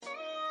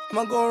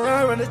I'ma go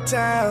around the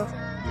town,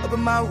 up in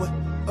my way,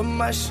 up in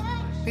my shit.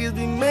 Niggas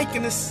be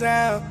making a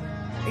sound.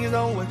 Niggas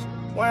don't wish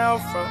where I'm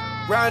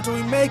from. Ride till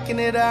we making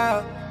it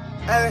out.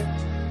 Hey.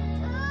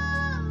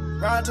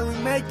 Ride till we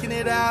making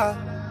it out.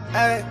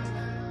 Hey.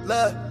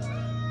 Look.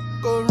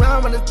 Go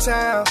around the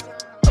town,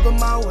 up in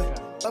my way,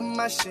 up in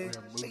my shit.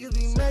 Niggas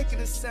be making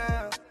a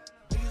sound.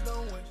 Niggas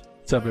don't wish.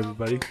 What's up,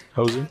 everybody?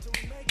 Hoser.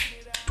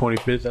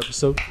 25th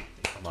episode.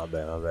 My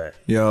bad.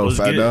 Yo,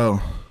 Fat Doe.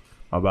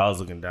 My bad. I was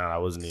looking down. I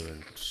wasn't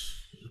even.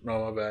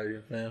 No, my bad,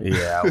 you fam.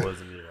 Yeah, I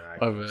wasn't even.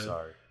 My bad.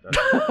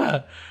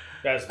 Sorry.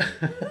 That's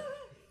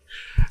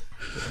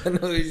I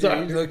know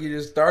you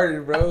just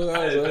started, bro.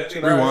 I was like,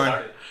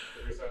 Rewind.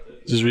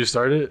 Just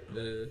restart it.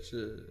 yeah,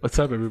 shit. What's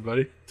up,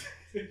 everybody?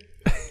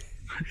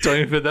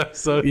 25th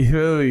episode. you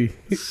feel me?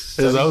 It's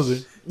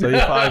Hoser.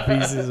 25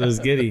 pieces was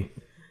giddy.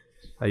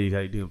 How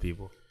you doing,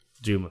 people?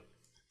 Juma.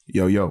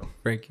 Yo.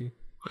 Frankie.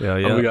 Yeah.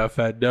 Oh, we got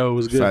Fat Doe.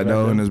 What's good? Fat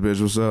Doe and this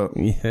bitch, what's up?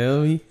 You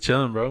feel me?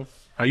 Chilling, bro.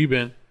 How you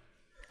been?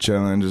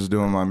 Chilling, just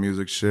doing my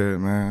music shit,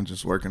 man.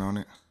 Just working on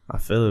it. I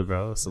feel it,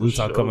 bro. Salutes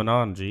on coming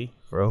on, G.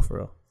 For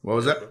real. What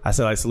was that? I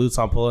said, like, salutes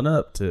on pulling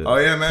up to. Oh,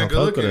 yeah, man. come Good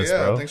fuck looking. with us,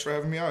 Yeah, bro. thanks for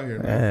having me out here,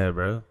 man. Yeah,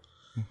 bro.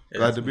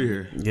 Glad to be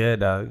here. Yeah,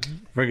 dog.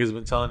 Frank has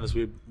been telling us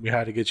we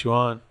had to get you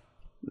on.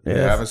 Yeah, I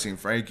Yeah. haven't seen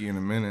Frankie in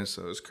a minute,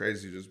 so it's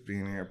crazy just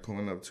being here,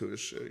 pulling up to his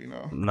shit, you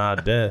know? Nah,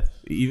 death.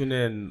 Even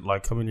in,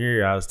 like, coming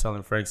here, I was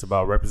telling Franks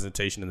about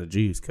representation in the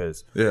G's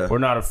because Yeah. we're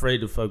not afraid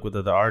to fuck with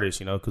other artists,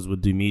 you know, because we'll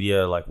do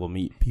media, like, we'll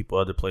meet people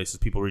other places,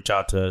 people reach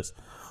out to us.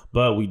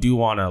 But we do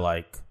want to,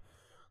 like,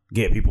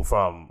 get people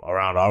from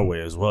around our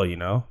way as well, you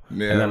know?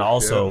 Yeah, and then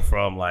also yeah.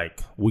 from, like,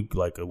 we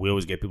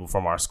always get people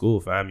from our school,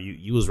 fam.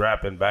 You was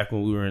rapping back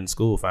when we were in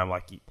school, fam.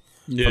 Like,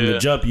 from the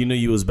jump, you knew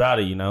you was about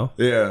it, you know?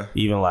 Yeah.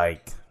 Even,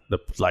 like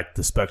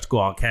the spectacle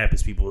on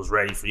campus, people was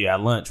ready for you at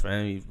lunch,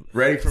 man.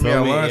 Ready for me Feel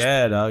at me? lunch.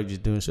 Yeah, dog,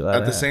 just doing shit like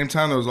that. At the same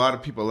time, there was a lot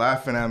of people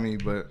laughing at me,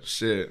 but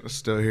shit, I'm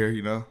still here,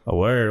 you know? A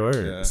word.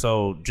 Yeah.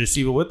 So just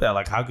even with that,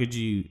 like, how did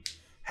you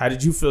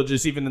feel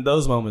just even in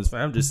those moments,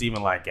 fam? Just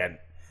even like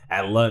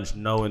at lunch,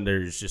 knowing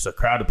there's just a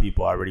crowd of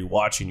people already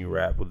watching you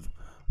rap.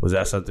 Was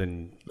that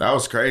something? That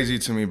was crazy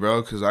to me,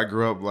 bro, because I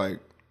grew up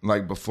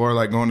like before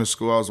like going to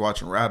school, I was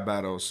watching rap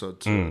battles. So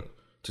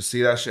to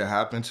see that shit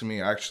happen to me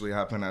actually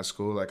happen at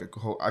school, like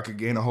I could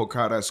gain a whole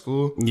crowd at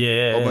school.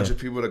 Yeah. A whole bunch of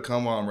people to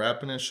come while I'm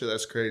rapping and shit.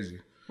 That's crazy.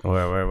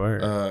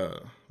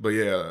 Word. But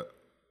yeah,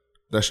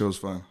 that shit was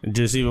fun.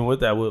 Just even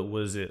with that, what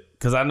was it?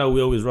 Because I know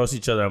we always roast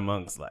each other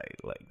amongst like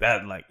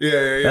that. Like,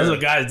 Yeah. that's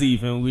what guys do, you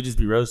feel me? We just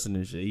be roasting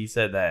and shit. He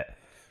said that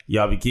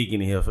y'all be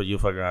kicking in here for you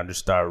fucking around to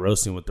start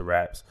roasting with the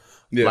raps.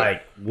 Yeah.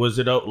 Like, was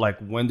it like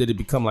when did it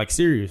become like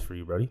serious for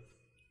you, buddy?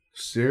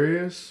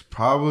 Serious?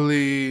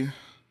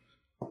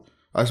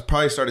 I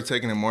probably started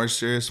taking it more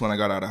serious when I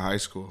got out of high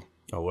school.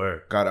 Oh,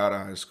 word. Got out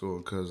of high school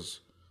because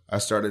I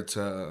started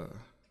to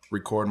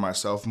record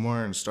myself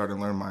more and started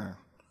learning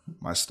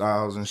my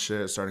styles and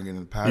shit. Started getting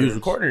the patterns. You was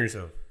recording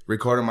yourself.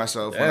 Recording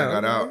myself when I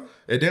got out.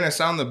 It didn't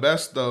sound the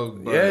best though,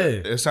 but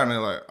it sounded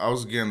like I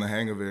was getting the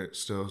hang of it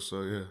still.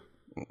 So yeah.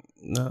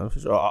 No, for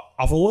sure. Off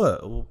of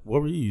what?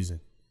 What were you using?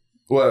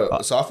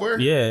 What software?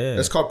 Yeah.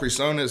 It's called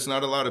Presonus. It's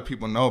not a lot of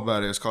people know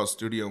about it. It's called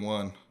Studio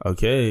One,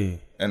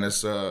 Okay. and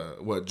it's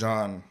what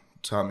John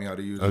taught me how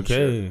to use. and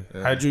Okay. shit.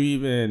 Yeah. How'd you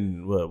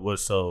even? What?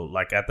 So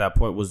like at that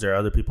point, was there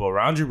other people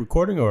around you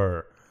recording,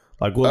 or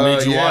like what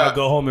made you want to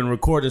go home and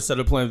record instead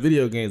of playing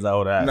video games? I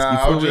would ask. Nah, You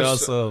I feel was me?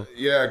 just Also,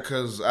 yeah,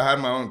 because I had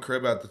my own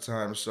crib at the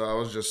time, so I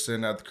was just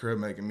sitting at the crib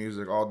making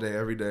music all day,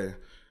 every day.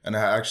 And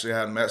I actually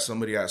had met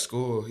somebody at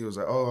school. He was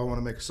like, "Oh, I want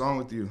to make a song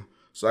with you."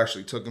 So I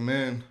actually took him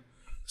in.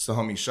 It's the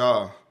homie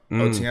Shaw,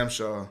 OTM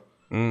Shaw,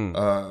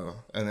 and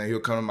then he'll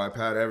come to my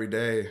pad every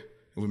day.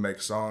 And we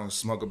make songs,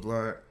 smoke a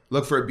blunt,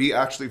 look for a beat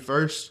actually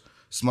first,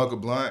 smoke a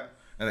blunt,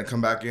 and then come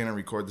back in and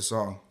record the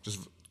song.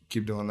 Just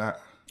keep doing that.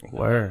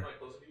 where?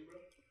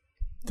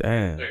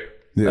 Damn. Yeah.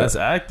 That's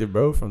active,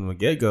 bro, from the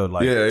get go.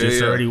 Like,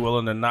 just yeah. already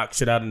willing to knock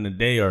shit out in a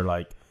day, or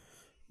like,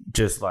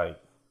 just like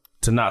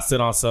to not sit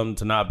on something,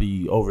 to not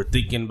be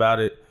overthinking about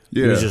it.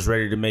 Yeah. He was just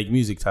ready to make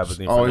music type of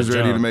thing. from Always the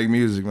ready to jump. make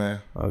music,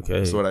 man. Okay.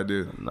 That's what I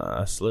do. Nah,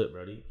 that's lit,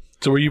 buddy.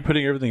 So were you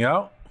putting everything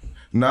out?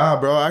 Nah,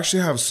 bro. I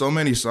actually have so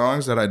many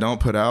songs that I don't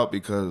put out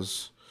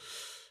because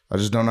I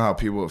just don't know how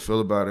people would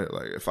feel about it.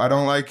 Like, if I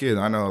don't like it,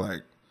 I know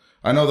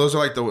those are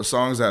like the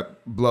songs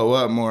that blow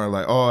up more.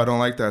 Like, oh, I don't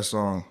like that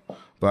song,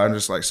 but I'm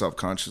just like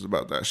self-conscious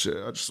about that shit.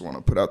 I just want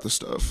to put out the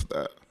stuff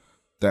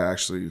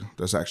that's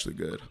actually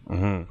good.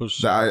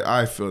 That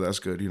I feel that's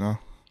good, you know.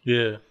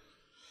 Yeah.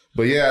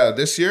 But yeah,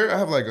 this year I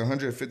have like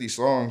 150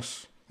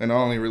 songs, and I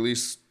only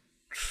released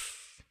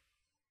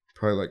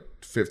probably like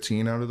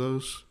 15 out of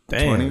those.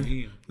 Damn.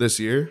 20 this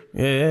year.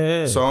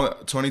 Yeah. So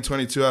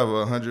 2022, I have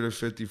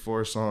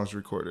 154 songs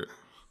recorded.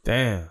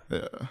 Damn.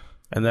 Yeah.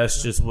 And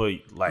that's just what,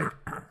 like,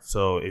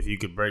 so if you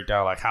could break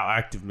down, like, how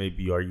active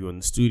maybe are you in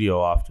the studio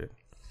often?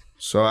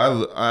 So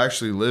I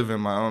actually live in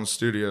my own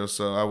studio.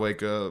 So I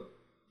wake up,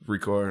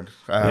 record.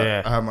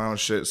 I have my own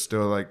shit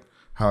still, like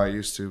how I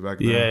used to back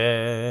then.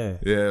 Yeah.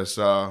 Yeah.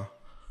 So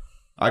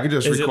I could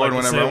just Is it record like the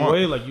whenever I same want.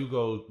 way? Like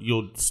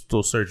you'll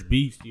still search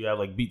beats. You have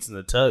like beats in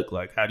the tuck.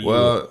 Like how do you?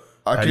 Well,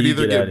 I how could do you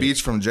either get at get it? beats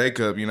from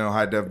Jacob,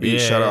 High Def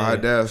Beats. Shout out High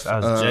Def.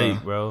 That's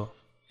Jake, bro.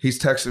 He's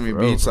texting me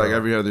Bro, beats like bro.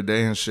 every other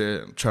day and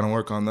shit. I'm trying to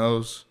work on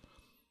those.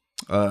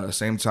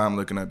 Same time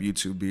looking up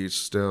YouTube beats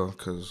still,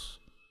 because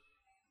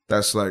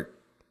that's like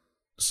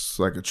it's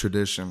like a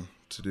tradition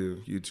to do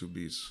YouTube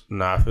beats.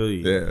 Nah, I feel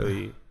you. Yeah. I feel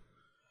you.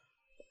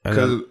 And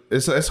then-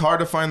 Because it's hard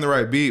to find the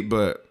right beat,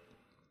 but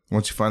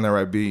once you find that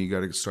right beat, you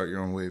got to start your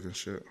own wave and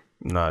shit.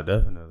 nah,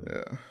 definitely.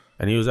 Yeah.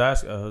 And he was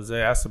asked Jose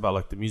asked about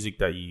like the music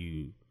that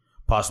you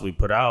possibly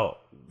put out.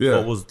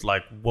 Yeah.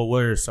 What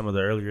were some of the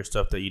earlier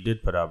stuff that you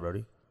did put out,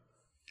 Brody?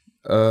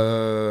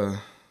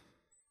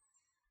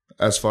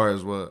 As far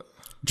as what?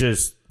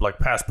 Just like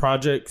past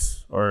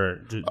projects or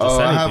just Oh,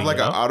 anything, I have like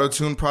you an know?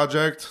 auto-tune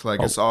project.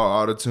 Like it's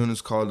all auto-tune.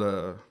 It's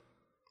called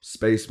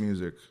Space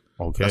Music.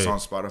 Okay. That's on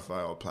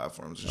Spotify, all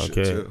platforms and shit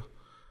Okay. too.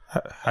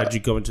 How'd you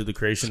go into the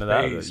creation of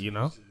that? You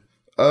know?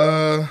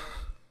 I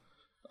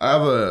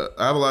have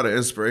a lot of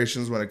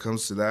inspirations when it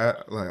comes to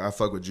that. Like I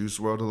fuck with Juice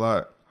WRLD a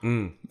lot.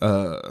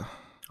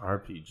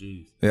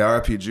 RPGs. Yeah,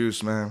 RP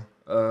Juice, man.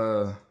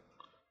 Whenever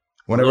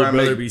Little I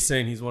brother make be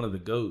saying he's one of the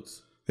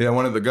goats.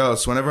 one of the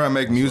ghosts. Whenever I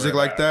make music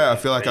like that, I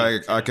feel like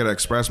I could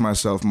express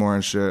myself more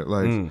and shit,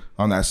 like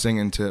on that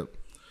singing tip.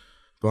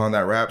 But on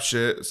that rap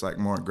shit, it's like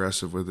more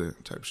aggressive with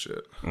it type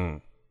shit.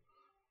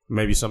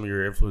 Maybe some of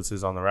your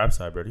influences on the rap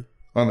side, Brody.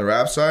 On the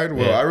rap side,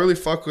 well, Yeah. I really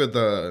fuck with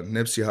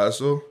Nipsey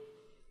Hussle,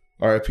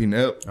 R.I.P.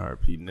 Nip.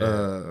 RP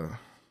Nip.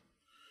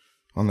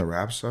 On the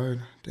rap side,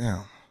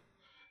 damn,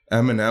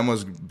 Eminem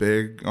was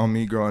big on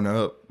me growing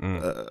up.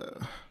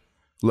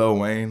 Lil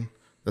Wayne,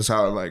 that's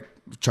how I like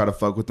try to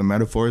fuck with the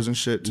metaphors and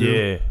shit too.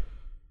 Yeah.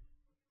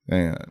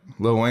 And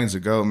Lil Wayne's a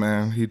goat,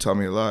 man. He taught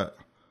me a lot.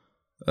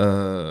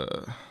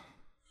 Of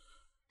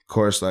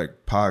course,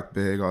 like Pac,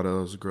 Big, all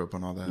those. Grew up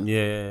on all that.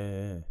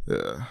 Yeah.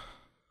 Yeah.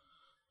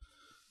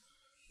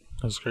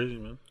 That's crazy,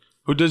 man.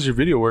 Who does your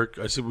video work?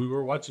 I said we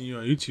were watching you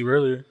on YouTube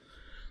earlier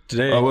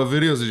today. What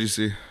videos did you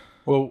see?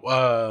 Well,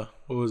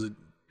 what was it?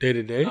 Day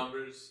to day.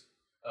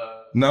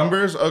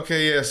 Numbers?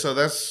 Okay, yeah. So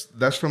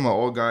that's from an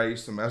old guy I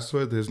used to mess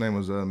with. His name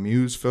was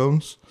Muse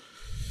Films.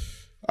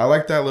 I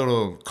like that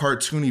little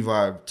cartoony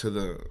vibe to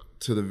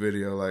the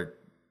video, like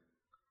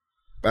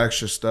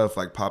extra stuff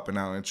like popping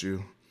out at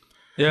you.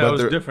 Yeah, But it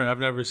was they're- different. I've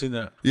never seen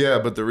that. Yeah,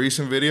 but the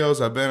recent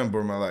videos I've been in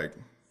Burma, like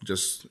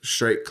just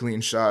straight clean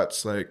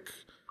shots, like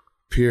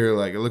pure,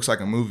 like it looks like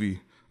a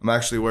movie. I'm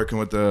actually working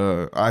with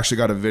I actually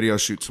got a video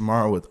shoot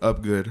tomorrow with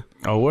Upgood.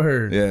 Oh,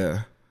 word.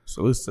 Yeah.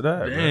 Salutes to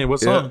that. Dang,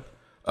 what Yeah. song?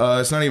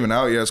 It's not even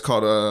out yet. It's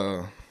called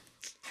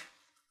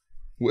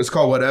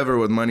Whatever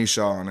with Money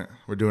Shaw on it.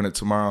 We're doing it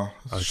tomorrow.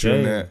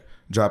 Shooting it,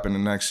 dropping it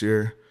next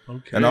year.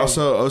 Okay. And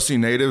also OC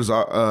Natives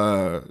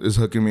is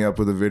hooking me up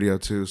with a video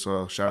too,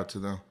 so shout out to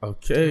them.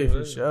 Okay,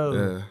 for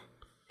sure.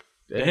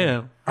 Yeah.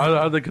 Damn.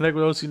 How'd the Connect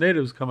with OC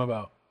Natives come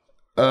about?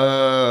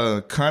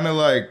 Kind of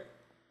like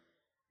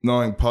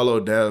knowing Polo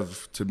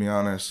Dev, to be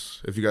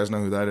honest, if you guys know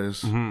who that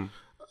is.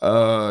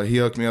 He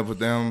hooked me up with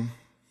them.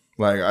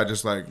 Like,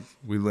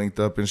 we linked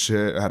up and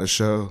shit. I had a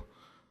show.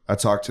 I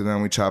talked to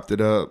them. We chopped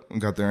it up and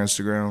got their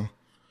Instagram.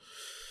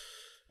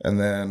 And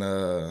then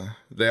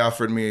they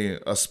offered me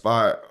a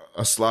slot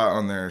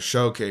on their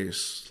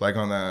showcase, like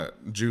on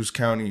that Juice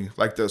County,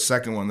 like the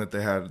second one that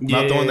they had.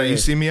 Not the one that you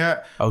see me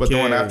at, but the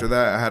one Okay. after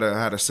that. I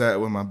had a set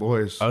with my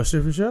boys. Oh,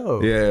 shit, for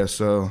sure. Yeah,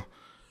 so,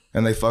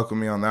 and they fuck with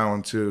me on that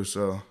one too,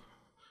 so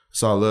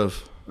it's all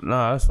love.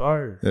 Nah, that's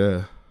fire.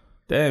 Yeah.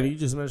 Damn, you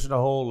just mentioned a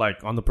whole,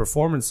 like, on the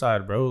performance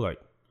side, bro. Like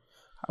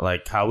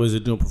how is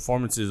it doing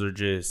performances, or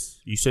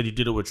just, you said you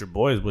did it with your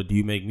boys, but do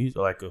you make music?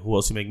 Like, who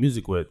else you make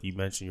music with? You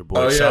mentioned your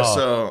boy Oh, yeah, Shaw.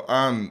 so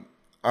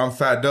I'm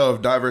Fat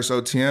Dove, Diverse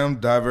OTM.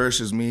 Diverse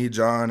is me,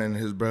 John, and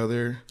his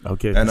brother.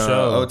 Okay, for And sure.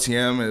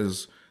 OTM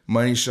is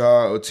Money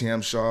Shaw,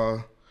 OTM Shaw,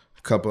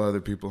 a couple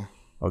other people.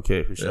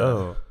 Okay, for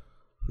sure.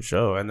 For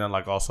sure. And then,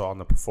 like, also on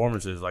the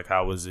performances, like,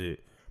 how was it,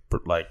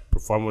 like,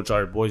 performing with all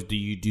your boys? Do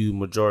you do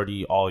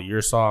majority all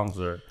your songs,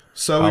 or?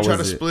 So we how try to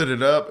was it? split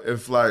it up.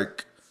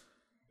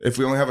 If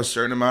we only have a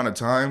certain amount of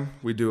time,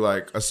 we do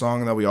like a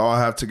song that we all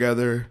have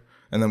together,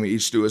 and then we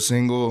each do a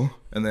single,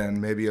 and then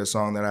maybe a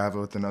song that I have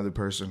with another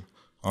person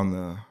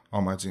on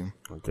my team.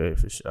 Okay,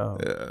 for sure.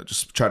 Yeah,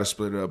 just try to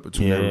split it up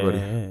between everybody.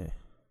 Yeah.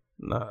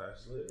 Nah,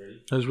 that's lit, right?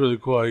 That's really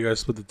cool how you guys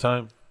split the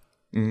time.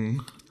 Mm-hmm.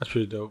 That's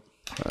pretty dope.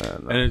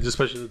 And it's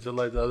especially to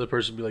let the other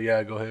person be like,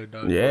 yeah, go ahead,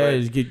 dog. Yeah, Like,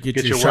 just get get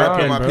your your shine, work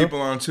Put in, my bro.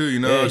 people on too,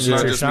 Yeah, it's get not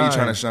your just me shine.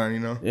 trying to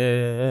shine,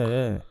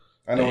 Yeah.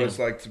 I know what it's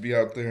like to be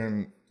out there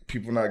and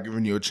people not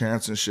giving you a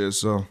chance and shit,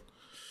 so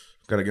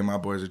gotta give my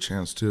boys a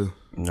chance too.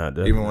 Nah,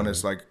 definitely. Even when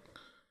it's like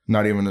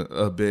not even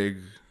a big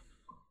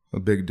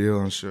deal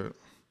and shit.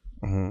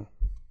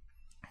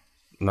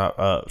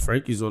 Nah,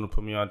 Frankie's the one to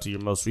put me on to your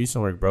most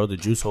recent work, bro, the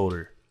Juice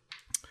Holder.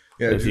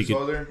 Yeah, If you Juice could-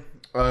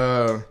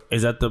 Holder.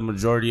 Is that the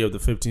majority of the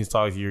 15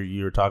 songs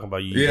you were talking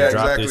about? You Yeah,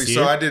 dropped exactly. this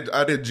So year?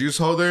 I did Juice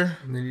Holder,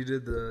 And then you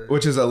did the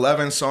which is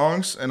 11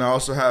 songs, and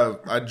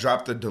I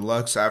dropped the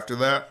deluxe after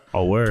that.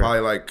 Oh, word. Probably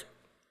like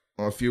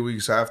a few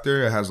weeks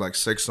after, it has like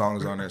 6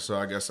 songs on it. So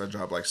I guess I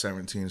dropped like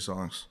 17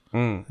 songs.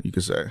 You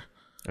could say.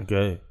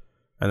 Okay.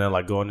 And then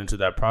like going into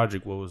that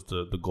project, what was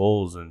the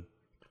goals and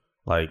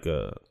like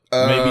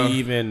maybe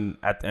even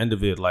at the end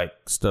of it, like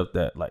stuff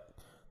that like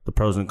the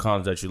pros and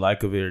cons that you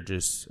like of it, or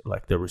just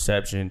like the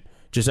reception,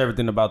 just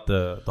everything about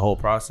the whole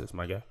process,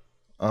 my guy.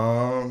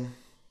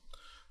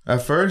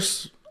 At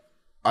first,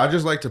 I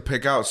just like to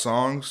pick out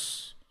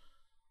songs.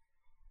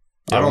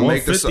 Yeah, I don't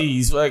make the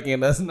fucking.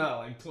 That's not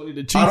like 20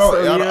 to cheap. I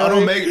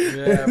don't make.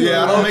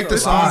 I don't make the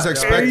songs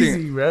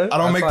expecting. Crazy, I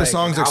don't make the like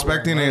songs album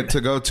expecting it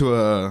to go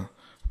to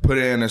put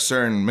it in a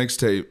certain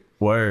mixtape.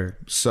 Word.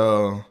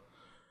 So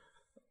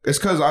it's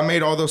because I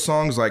made all those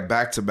songs like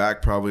back to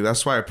back. Probably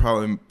that's why I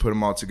probably put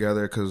them all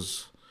together,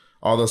 because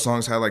all those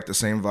songs had like the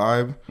same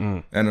vibe.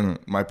 And in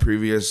my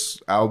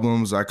previous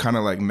albums, I kind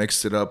of like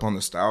mixed it up on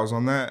the styles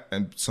on that.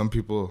 And some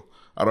people,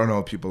 I don't know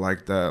if people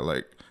like that.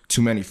 Like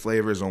too many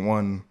flavors on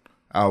one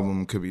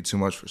album could be too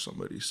much for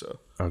somebody. So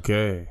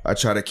Okay. I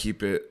try to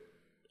keep it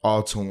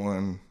all to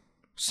one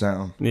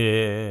sound.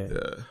 Yeah.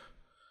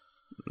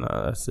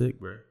 Nah, that's sick,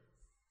 bro.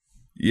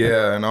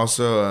 Yeah, and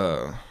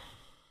also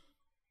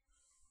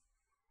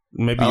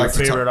Maybe I your like to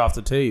favorite off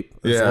the tape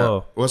as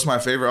well. What's my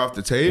favorite off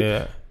the tape?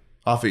 Yeah.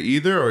 Off of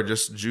either or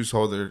just Juice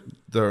Holder,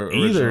 the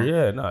original? Either,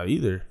 yeah, no,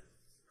 either.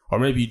 Or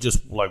maybe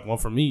just like one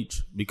from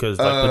each, because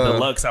like the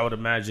deluxe, I would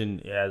imagine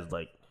it has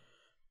like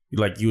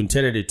you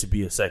intended it to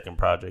be a second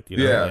project. You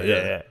know?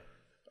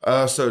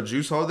 Yeah. So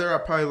Juice Holder, I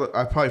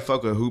probably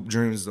fuck with Hoop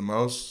Dreams the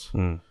most.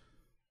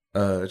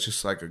 It's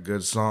just like a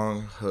good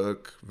song,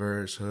 hook,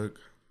 verse, hook,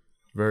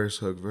 verse,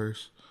 hook,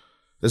 verse.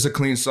 It's a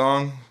clean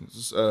song.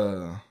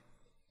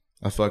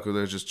 I fuck with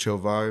it, just chill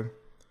vibe.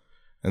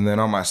 And then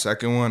on my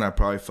second one, I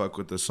probably fuck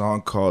with the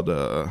song called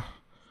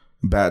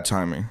Bad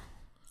Timing.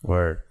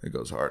 Word. It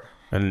goes hard.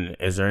 And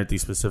is there anything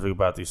specific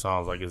about these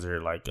songs? Like, is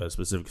there like a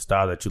specific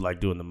style that you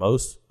like doing the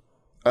most?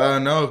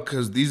 No,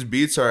 because these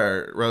beats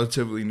are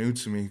relatively new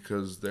to me,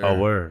 because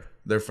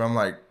they're from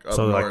like up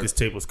so north. like this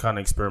tape was kind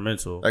of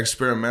experimental.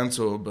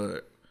 Experimental,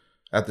 but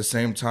at the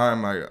same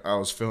time, I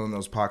was filling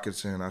those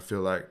pockets in. I feel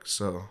like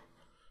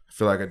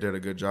I did a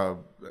good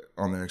job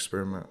on the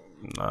experiment.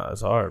 Nah,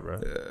 it's hard, bro.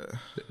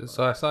 Yeah.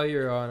 So I saw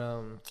you're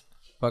on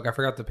fuck, I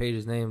forgot the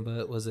page's name,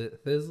 but was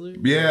it Thizzler?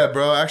 Yeah,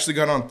 bro. I actually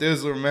got on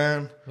Thizzler,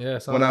 man. Yeah.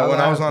 So When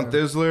I was on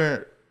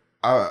Thizzler,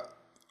 I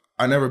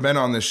never been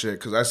on this shit,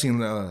 because I seen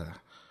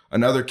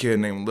another kid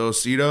named Lil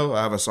Cito.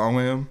 I have a song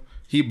with him.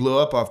 He blew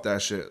up off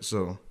that shit.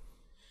 So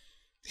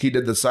he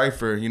did the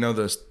cipher, you know,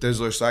 the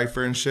Thizzler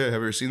cipher and shit.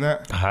 Have you ever seen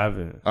that? I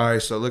haven't. All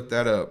right, so look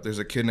that up. There's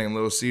a kid named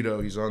Lil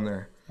Cito. He's on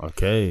there.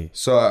 Okay.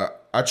 So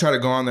I try to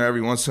go on there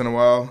every once in a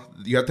while.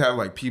 You have to have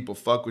like people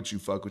fuck with you.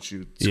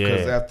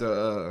 Because they have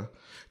to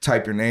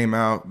type your name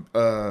out,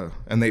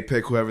 and they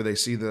pick whoever they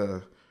see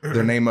their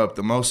name up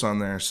the most on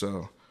there.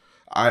 So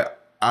I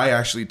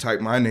actually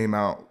typed my name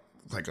out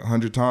like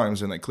 100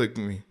 times, and they clicked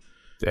me.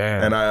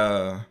 Damn. And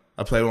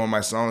I played one of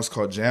my songs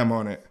called Jam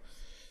on it.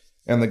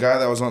 And the guy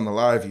that was on the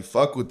live, he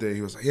fucked with it.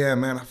 He was like, yeah,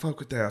 man, I fuck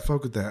with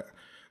that.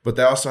 But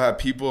they also had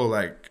people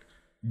like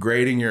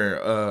grading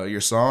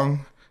your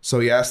song. So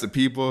he asked the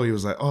people, he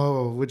was like,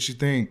 oh, what'd you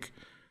think?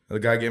 The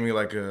guy gave me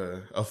like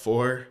a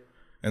 4,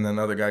 and then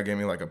another guy gave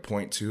me like a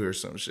 0.2 or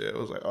some shit. I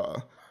was like,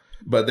 oh.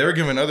 But they were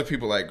giving other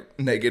people like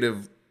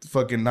negative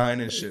fucking 9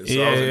 and shit. So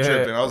I was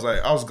tripping. I was like,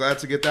 I was glad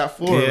to get that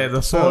 4. Yeah,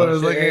 the 4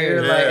 is like,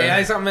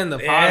 like something in the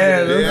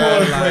positive.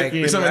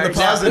 Yeah, something in the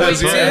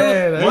positive.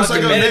 Yeah. Once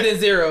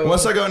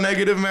I go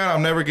negative, man,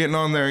 I'm never getting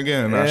on there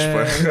again.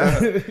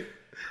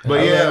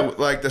 But yeah,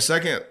 like the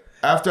second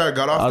after I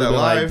got off that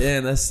live, like,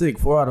 damn, that's sick.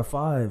 4 out of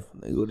 5.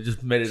 They would have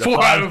just made it a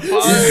 4 out of 5.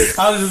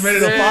 I would have just made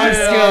it a 5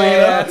 scale. You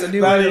know, that's a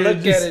new way to look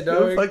at it,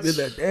 dog. Fuck did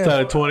that? Damn, 10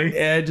 out of 20.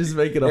 Yeah, just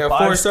make it a 5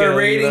 4-star scale,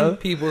 rating. You know?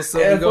 People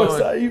still be going.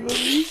 4-star, you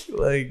believe?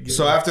 Like,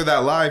 so after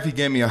that live, he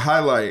gave me a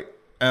highlight,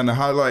 and the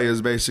highlight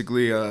is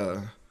basically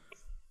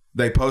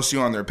they post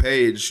you on their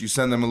page. You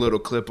send them a little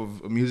clip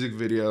of a music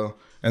video,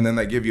 and then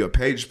they give you a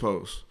page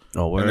post.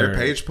 Oh, word. And their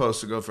page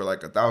posts to go for like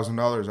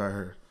 $1,000. I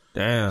heard.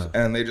 Damn.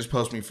 And they just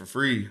post me for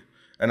free.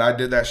 And I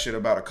did that shit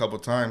about a couple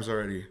times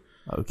already.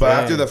 Okay. But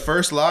after the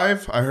first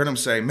live, I heard him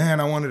say, man,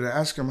 I wanted to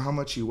ask him how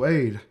much he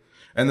weighed.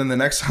 And then the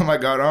next time I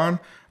got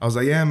on, I was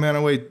like, yeah, man,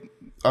 I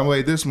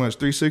weigh this much,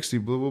 360,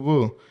 blah, blah,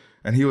 blah.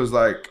 And he was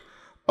like,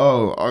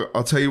 oh,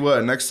 I'll tell you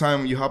what, next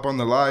time you hop on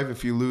the live,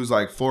 if you lose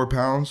like 4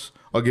 pounds,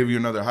 I'll give you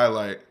another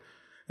highlight.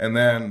 And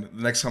then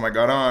the next time I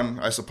got on,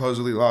 I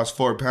supposedly lost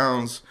 4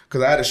 pounds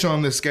because I had to show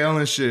him the scale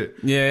and shit.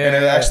 Yeah.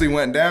 And it actually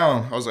went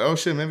down. I was like, oh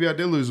shit, maybe I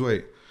did lose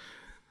weight.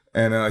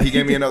 And he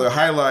gave me another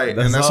highlight,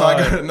 and that's how I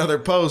got another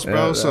post,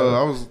 bro. Yeah,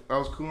 so I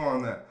was cool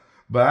on that.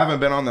 But I haven't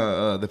been on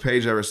the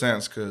page ever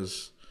since,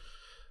 because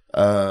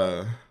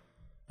I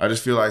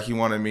just feel like he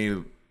wanted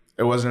me.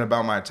 It wasn't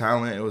about my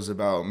talent; it was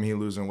about me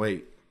losing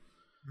weight.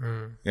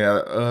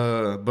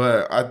 Yeah,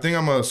 but I think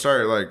I'm gonna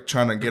start like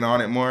trying to get on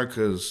it more,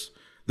 because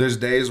there's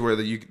days where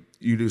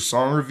you do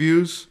song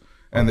reviews,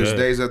 and there's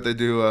days that they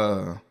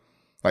do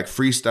like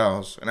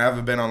freestyles, and I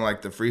haven't been on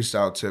like the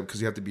freestyle tip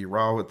because you have to be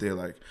raw with it.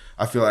 Like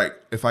I feel like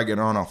if I get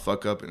on, I'll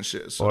fuck up and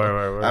shit. So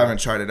Right. I haven't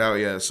tried it out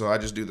yet. So I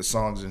just do the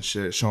songs and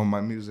shit, show them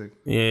my music.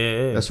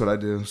 Yeah. That's what I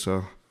do.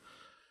 So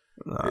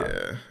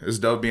yeah, it's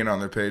dope being on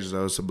their page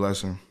though. It's a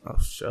blessing. Oh,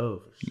 for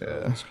sure.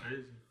 Yeah.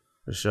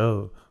 For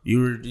sure.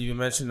 You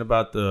mentioned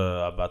about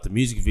the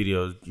music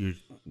videos. You're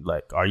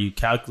like, are you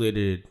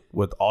calculated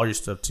with all your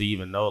stuff to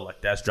even know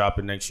like that's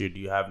dropping next year? Do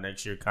you have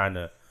next year kind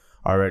of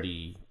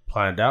already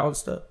planned out and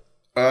stuff?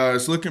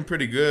 It's looking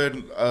pretty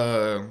good.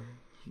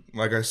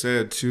 Like I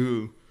said,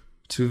 two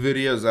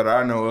videos that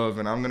I know of,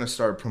 and I'm gonna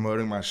start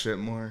promoting my shit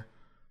more,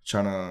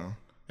 trying to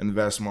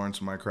invest more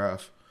into my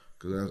craft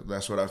because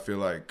that's what I feel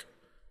like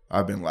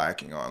I've been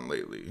lacking on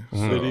lately. So,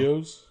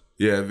 Videos?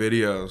 yeah,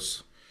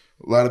 videos.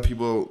 A lot of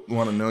people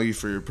want to know you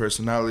for your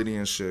personality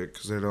and shit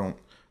because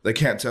they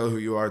can't tell who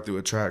you are through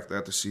a track. They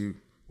have to see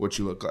what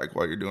you look like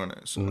while you're doing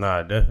it. So,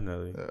 Nah,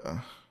 definitely.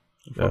 yeah.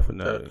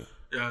 Definitely.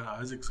 Yeah, no,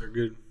 Isaac's a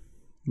good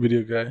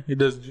video guy. He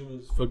does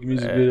Juma's fucking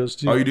music videos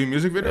too. Oh, you do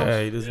music videos?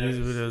 Yeah, he does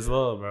music videos as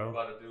well, bro.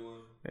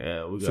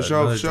 Yeah, we got For sure,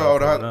 another for sure.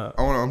 drop Oh,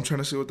 coming up. I'm trying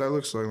to see what that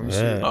looks like. Let me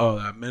Yeah. see. Oh,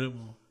 that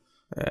minimal.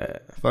 Yeah.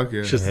 Fuck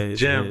yeah. Just Hits,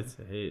 jam.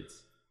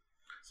 hits.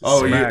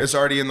 Oh, Smack. it's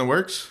already in the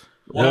works?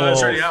 Yeah,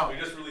 it's already out.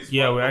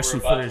 Yeah, we actually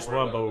finished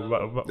one, but we're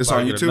about It's to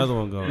on get YouTube? another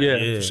one going. Yeah.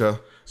 For sure.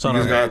 It's on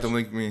You our guys gotta have page. to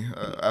link me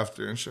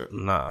after and shit.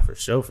 Nah, for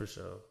sure.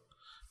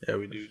 Yeah,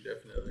 we do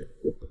definitely.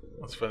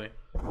 That's funny.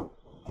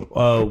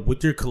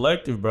 With your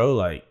collective, bro,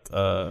 like,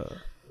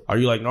 are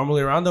you like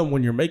normally around them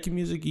when you're making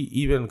music?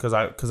 Even because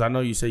I know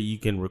you say you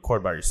can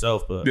record by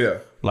yourself, but Yeah.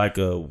 like,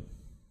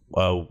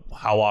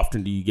 how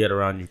often do you get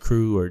around your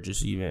crew, or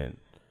just even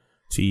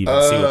see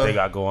what they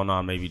got going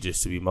on? Maybe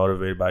just to be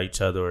motivated by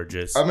each other, or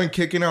just I've been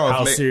kicking out.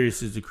 how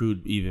serious is the crew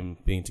even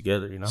being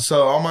together? You know?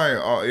 So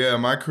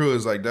my crew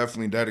is like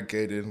definitely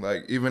dedicated.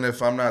 Like even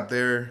if I'm not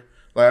there,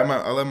 like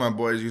I let my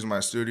boys use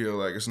my studio.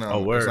 Like it's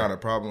not word. it's not a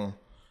problem.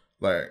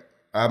 Like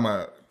I have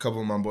a couple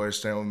of my boys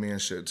staying with me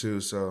and shit too.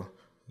 So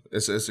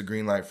it's a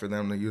green light for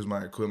them to use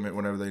my equipment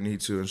whenever they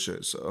need to and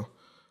shit. So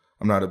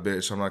I'm not a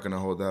bitch. I'm not gonna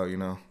hold out. You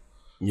know.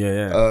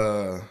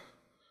 Yeah.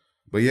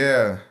 But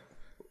yeah,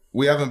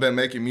 we haven't been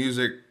making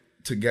music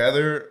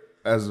together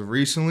as of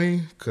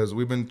recently because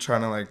we've been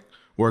trying to like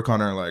work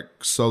on our like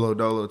solo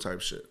dolo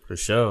type shit. For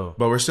sure.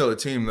 But we're still a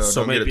team though.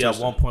 So Don't get it maybe at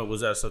twisted. one point was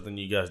that something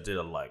you guys did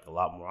a lot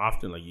more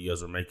often? Like you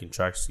guys were making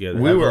tracks together?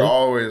 We were heavily?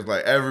 always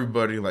like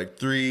everybody like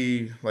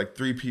three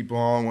people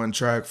on one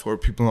track, 4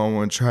 people on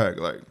one track.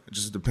 Like it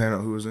just depended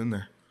on who was in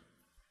there.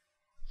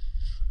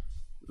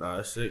 Nah,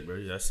 that's sick,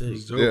 bro. That's sick.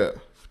 Yeah.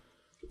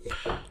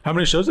 How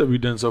many shows have you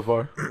done so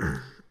far?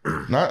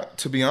 Not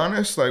to be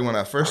honest, like when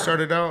I first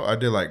started out, I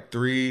did like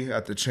 3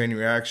 at the Chain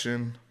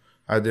Reaction.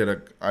 I did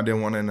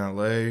one in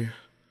LA.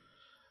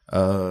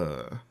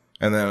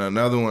 And then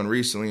another one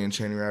recently in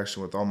Chain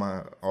Reaction with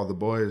all the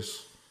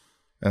boys.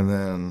 And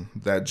then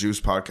that Juice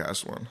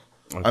podcast one.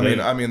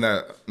 Okay. I mean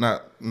that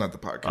not the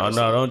podcast. Oh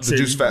no! Don't the trip.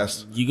 Juice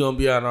Fest. You gonna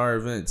be on our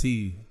event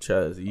too,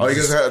 Chaz. Oh, you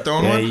guys had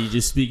throwing yeah, one? you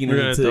just speaking We're it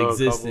gonna into throw a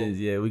existence.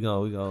 Yeah, we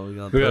gonna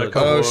got throw a it.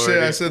 couple. Oh shit! I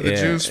already. said the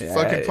Yeah, Juice yeah,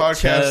 fucking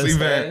podcast Chaz,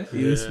 event.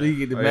 man. You was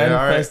speaking to Oh, yeah, all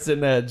right. manifesting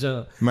that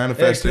jump.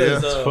 Manifest it, yeah.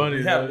 It's funny,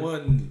 We had man.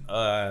 one.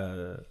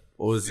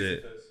 What was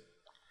it?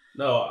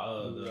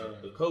 No,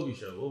 the Kobe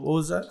show. What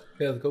was that?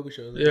 Yeah, the Kobe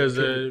show. Yeah, it's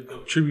a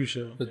tribute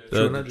show. The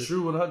The 100.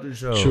 True 100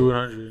 show. True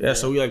 100. Yeah,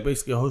 so we like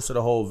basically hosted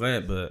a whole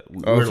event, but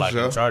we Oh, were for like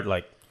sure. in charge.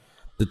 Like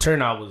the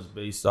turnout was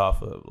based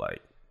off of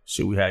like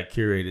shit we had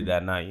curated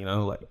that night. You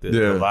know, like the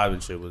vibe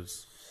and shit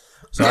was.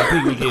 So I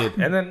think we did,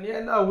 and then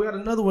we had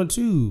another one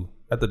too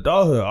at the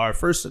Doll Hood. Our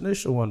first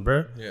initial one,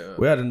 bro. Yeah.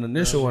 We had an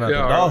initial one at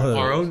Yeah, the Doll Hood.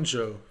 our own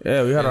show.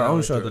 Yeah, we had our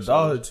own show at the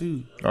Doll Hood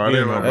too. Oh, I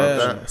didn't know about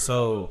Yeah, that.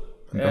 so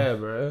yeah,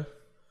 bro.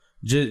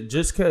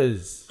 Just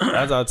cause,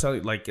 as I was telling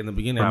you, like in the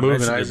beginning, I moving,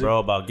 mentioned it, Isaac. bro,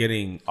 about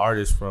getting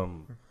artists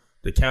from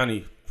the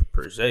county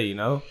per se, you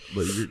know.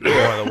 But you're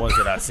one of the ones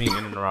that I've seen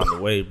in and around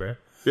the way, bro.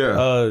 Yeah.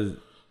 Do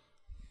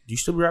you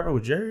still be rapping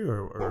with Jerry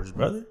or his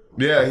brother?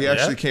 Yeah, he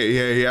actually came.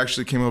 Yeah, he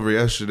actually came over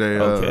yesterday.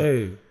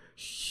 Okay.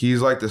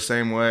 He's like the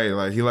same way.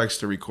 Like he likes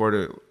to record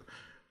it.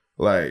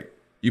 Like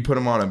you put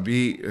him on a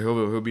beat,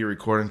 he'll be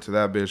recording to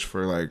that bitch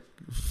for like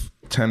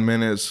 10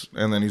 minutes,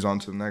 and then he's on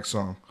to the next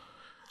song.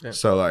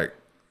 So like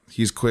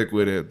he's quick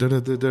with it. On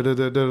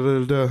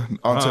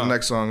to the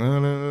next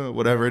song.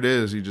 Whatever it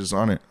is, he just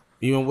on it.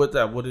 Even with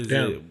that, what is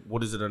Damn. it?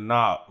 What is it or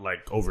not?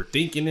 Like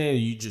overthinking it? Are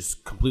you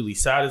just completely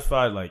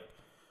satisfied? Like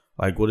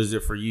what is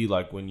it for you?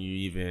 Like when you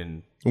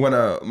even When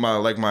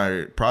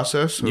my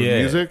process of Yeah.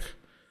 music,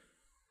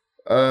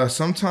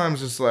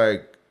 sometimes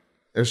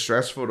it's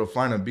stressful to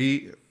find a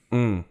beat.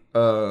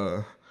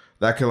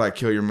 That could like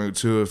kill your mood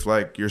too if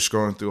like you're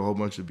scrolling through a whole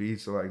bunch of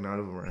beats and like none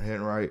of them are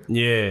hitting right.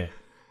 yeah.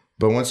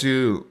 But once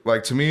you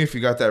like, to me, if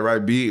you got that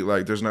right beat,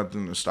 like there's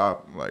nothing to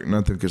stop. Like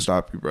nothing can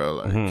stop you, bro.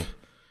 Like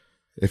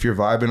if you're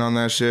vibing on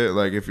that shit,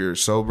 like if you're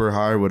sober,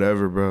 high,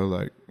 whatever, bro,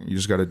 like you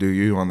just got to do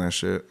you on that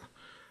shit.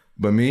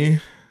 But me,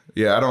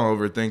 yeah, I don't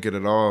overthink it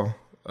at all.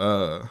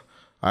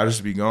 I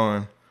just be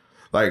going.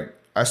 Like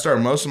I start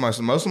most of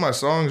my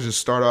songs just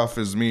start off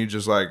as me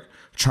just like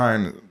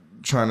trying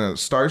to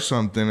start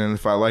something, and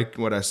if I like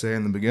what I say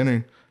in the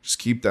beginning, just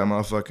keep that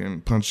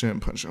motherfucking punch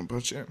in.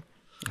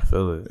 I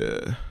feel it.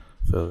 Yeah.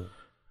 Feel it.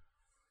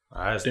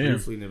 I asked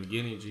briefly in the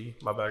beginning, G.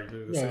 My bad.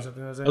 You say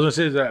something? I was gonna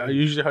say, is that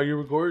usually how you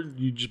record?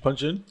 You just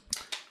punch in?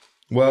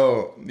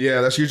 Well,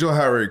 yeah, that's usually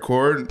how I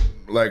record.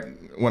 Like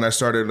when I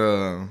started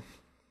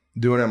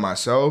doing it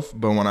myself,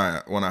 but when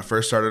I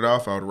first started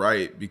off, I would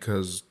write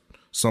because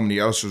somebody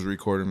else was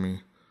recording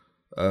me.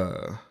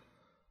 But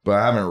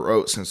I haven't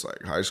wrote since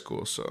like high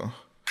school, so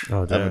I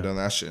haven't done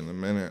that shit in a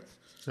minute.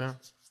 Yeah.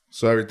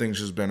 So everything's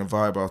just been a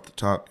vibe off the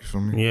top. You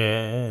feel me?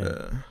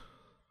 Yeah.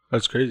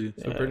 That's crazy.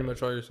 So pretty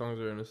much all your songs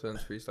are in a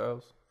sense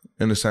freestyles.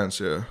 In a sense,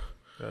 yeah.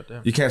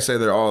 Goddamn. You can't say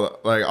they're all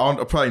like.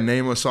 I'll probably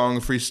name a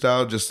song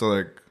freestyle just to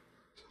like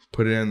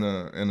put it in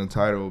the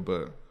title,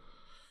 but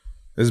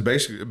it's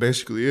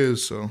basically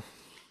is so.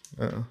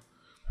 Yeah.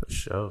 For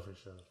sure.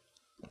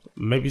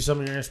 Maybe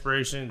some of your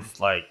inspirations,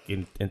 like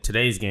in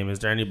today's game, is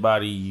there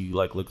anybody you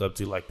like look up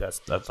to like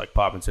that's like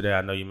popping today?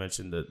 I know you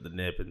mentioned the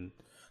Nip and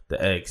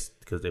the X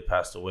because they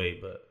passed away,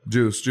 but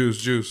Juice.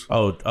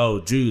 Oh,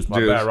 Juice. My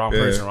bad. Wrong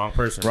person. Wrong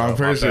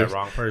person.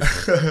 Wrong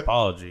person.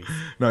 Apologies.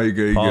 No, you're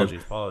good.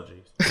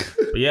 Apologies.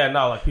 But yeah,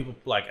 no, like people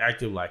like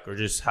active, like, or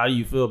just how do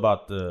you feel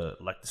about the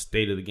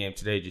state of the game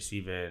today? Just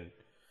even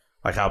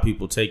like how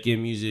people take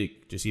in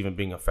music, just even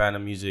being a fan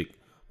of music,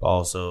 but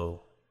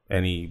also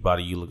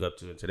anybody you look up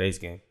to in today's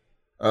game.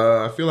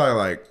 I feel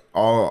like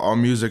all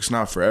music's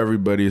not for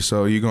everybody,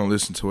 so you're gonna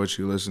listen to what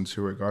you listen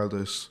to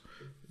regardless.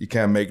 You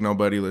can't make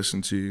nobody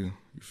listen to you.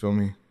 You feel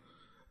me?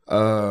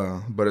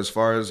 But as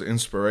far as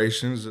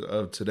inspirations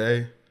of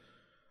today,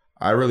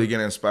 I really get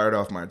inspired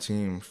off my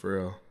team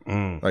for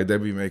real. Like they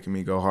be making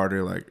me go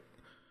harder. Like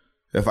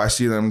if I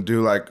see them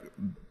do like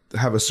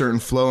have a certain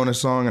flow in a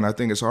song and I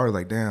think it's hard,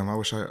 like damn, I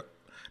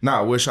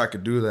wish I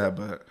could do that,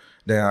 but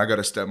damn, I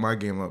gotta step my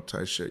game up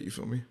type shit. You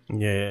feel me?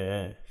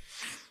 Yeah.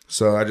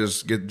 So I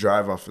just get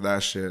drive off of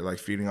that shit, like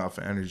feeding off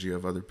the energy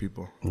of other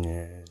people.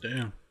 Yeah.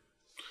 Damn.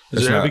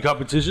 It's Is there not- heavy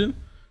competition?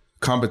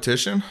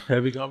 Competition?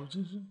 Heavy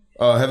competition?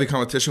 Heavy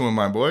competition with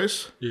my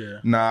boys? Yeah.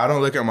 Nah, I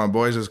don't look at my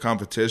boys as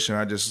competition.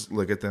 I just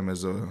look at them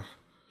as a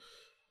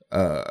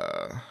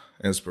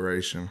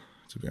inspiration,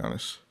 to be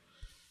honest.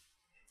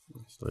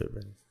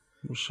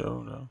 For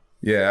sure, no.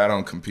 Yeah, I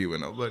don't compete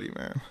with nobody,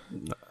 man.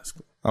 Nah, that's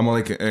cool. I'm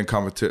only in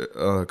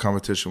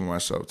competition with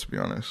myself, to be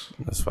honest.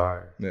 That's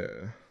fire. Yeah.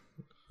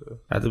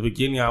 At the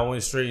beginning, I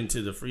went straight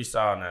into the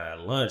freestyle and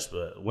at lunch,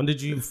 but when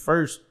did you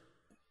first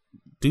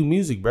do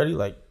music, Brady?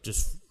 Like,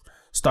 just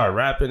start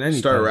rapping anything?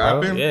 Start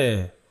rapping? Bro?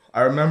 Yeah.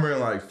 I remember in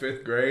like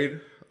 5th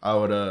grade, I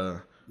would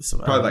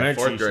Some probably like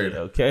elementary 4th grade.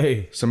 shit,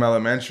 okay. Some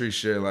elementary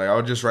shit. Like I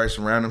would just write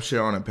some random shit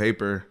on a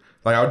paper.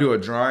 Like I would do a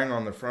drawing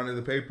on the front of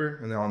the paper,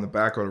 and then on the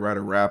back I would write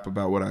a rap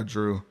about what I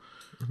drew.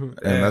 And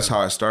that's how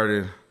I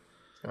started.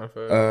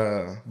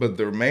 But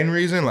the main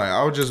reason, like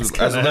I was just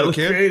as a little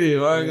kid.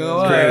 Creative, I ain't gonna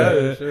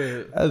lie.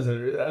 Creative. That's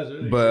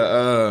really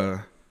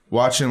But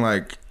watching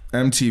like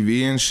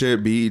MTV and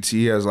shit, BET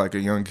as like a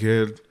young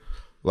kid,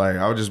 like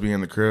I would just be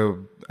in the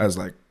crib as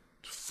like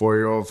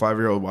 4-year-old,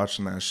 5-year-old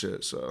watching that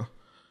shit. So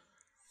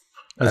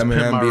That's Pimp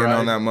Eminem My being Ride.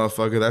 on that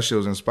motherfucker, that shit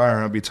was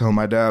inspiring. I'd be telling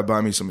my dad buy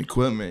me some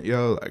equipment,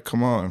 yo, like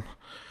come on.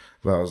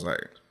 But I was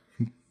like,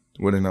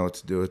 wouldn't know what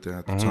to do with it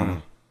at the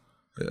time.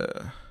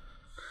 Yeah.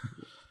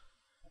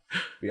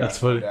 That's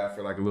funny.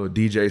 For like a little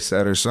DJ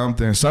set or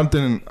something.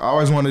 Something. I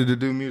always wanted to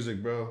do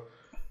music, bro.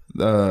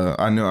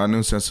 I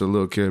knew since a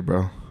little kid,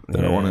 bro,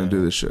 that I wanted to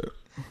do this shit.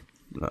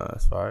 Nah,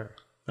 that's fire.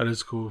 That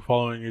is cool.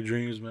 Following your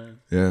dreams, man.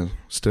 Yeah,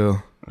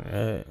 still.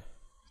 Yeah.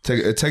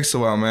 It takes a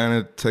while, man.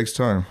 It takes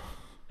time.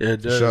 Yeah,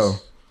 it does. Sure.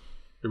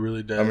 It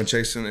really does. I've been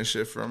chasing this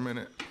shit for a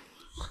minute.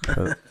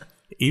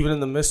 Even in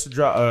the midst of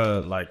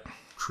drop, like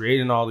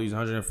creating all these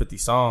 150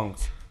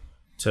 songs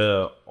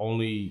to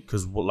only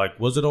because like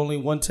was it only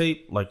one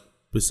tape? Like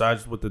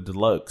besides with the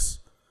deluxe,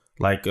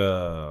 like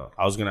I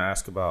was gonna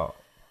ask about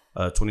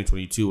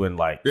 2022 and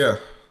like Yeah.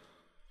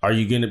 are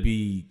you gonna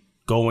be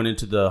going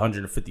into the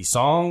 150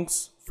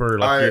 songs for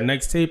like your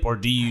next tape, or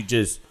do you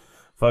just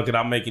fuck it?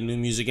 I'm making new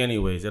music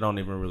anyways. It don't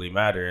even really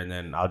matter, and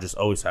then I'll just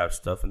always have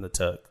stuff in the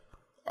tuck.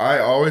 I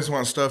always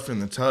want stuff in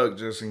the tuck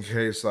just in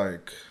case,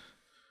 like,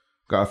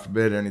 God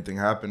forbid anything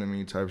happened to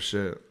me type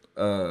shit.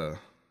 I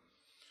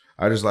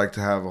just like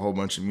to have a whole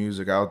bunch of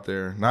music out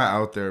there. Not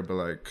out there, but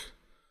like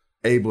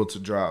able to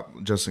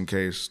drop just in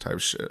case type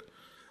shit.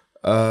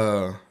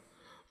 But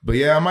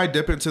yeah, I might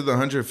dip into the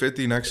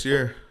 150 next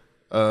year.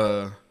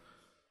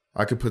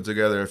 I could put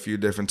together a few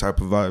different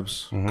type of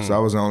vibes because I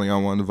was only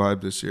on one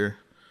vibe this year.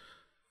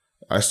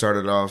 I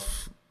started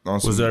off on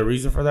some, Was there a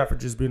reason for that, for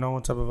just being on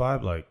one type of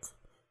vibe,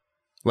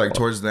 like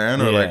towards the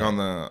end or Yeah. like on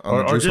the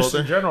or juice just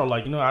holder? in general,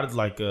 like, you know, out of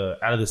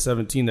the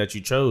 17 that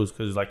you chose,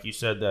 because like you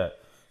said that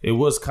it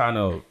was kind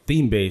of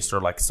theme based or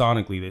like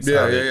sonically they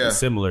sounded yeah.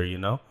 similar, you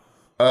know?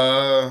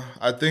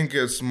 I think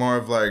it's more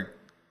of like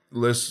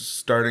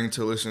starting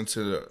to listen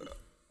to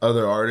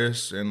other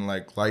artists and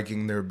like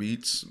liking their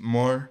beats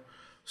more.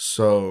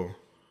 So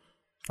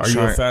Are you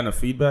a fan of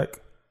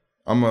feedback?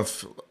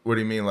 What do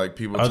you mean? Like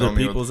people Other tell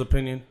me people's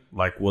opinion?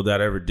 Like, will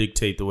that ever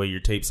dictate the way your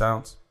tape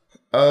sounds?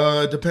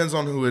 It depends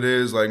on who it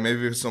is. Like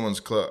maybe if someone's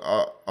close,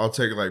 I'll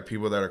take like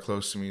people that are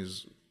close to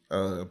me's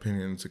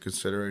opinion into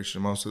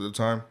consideration most of the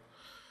time.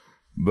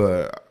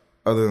 But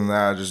other than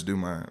that, I just do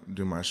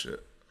my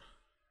shit.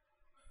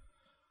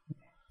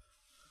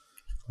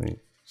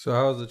 So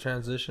how was the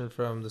transition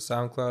from the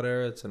SoundCloud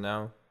era to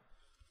now?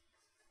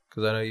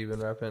 Because I know you've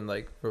been rapping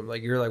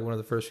you're like one of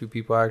the first few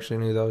people I actually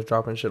knew that was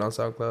dropping shit on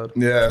SoundCloud.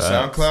 Yeah,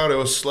 SoundCloud, it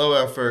was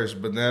slow at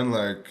first, but then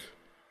like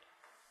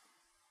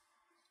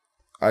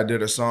I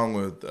did a song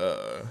with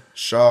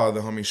Shaw,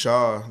 the homie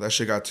Shaw. That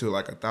shit got to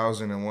like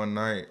 1,000 in one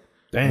night.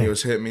 Damn. And he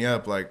was hitting me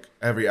up like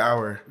every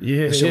hour.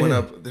 Yeah, that shit went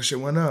up. That shit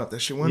went up. That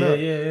shit went up.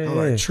 Yeah. I'm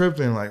like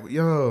tripping, like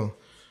yo,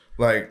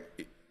 like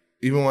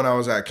even when I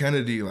was at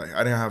Kennedy, like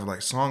I didn't have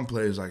like song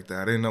plays like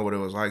that. I didn't know what it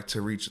was like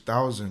to reach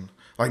 1,000.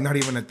 Like not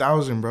even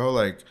 1,000, bro.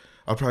 Like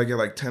I'll probably get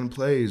like 10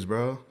 plays,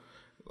 bro.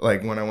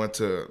 Like when I went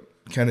to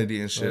Kennedy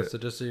and shit. So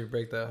just so you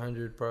break that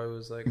 100, probably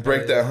was like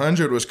Break that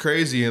 100 was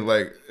crazy. And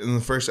like in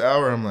the first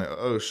hour, I'm like,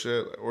 oh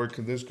shit, like, where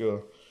could this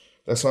go?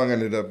 That song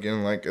ended up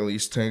getting like at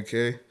least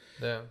 10K.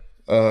 Yeah.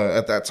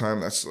 At that time,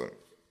 that's like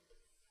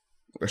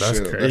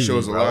Crazy, that shit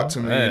was a lot to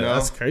me, Man, you know.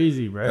 That's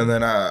crazy, bro. And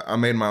then I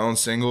made my own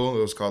single.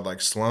 It was called like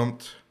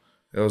Slumped.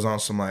 It was on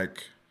some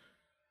like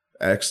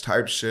X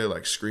type shit,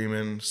 like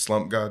screaming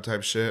Slump God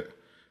type shit.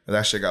 And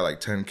that shit got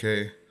like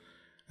 10K.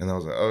 And I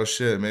was like, oh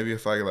shit, maybe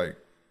if I like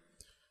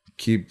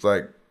keep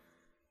like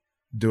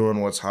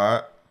doing what's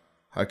hot,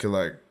 I could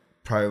like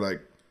probably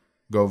like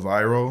go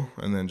viral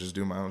and then just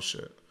do my own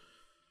shit.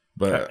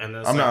 But I'm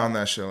not on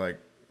that shit like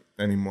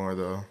anymore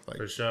though. Like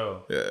for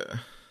sure. Yeah.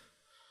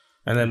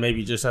 And then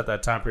maybe just at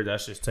that time period,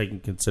 that's just taking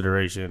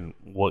consideration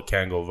what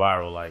can go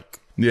viral. Like,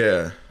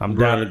 Yeah. I'm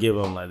down to give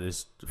them like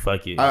this.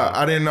 Fuck it.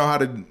 I didn't know how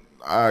to.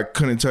 I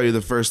couldn't tell you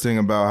the first thing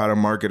about how to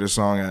market a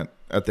song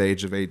at the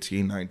age of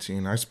 18,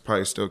 19. I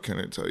probably still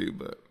couldn't tell you,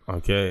 but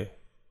Okay.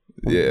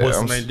 yeah. What's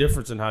the main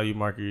difference in how you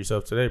market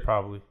yourself today?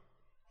 Probably.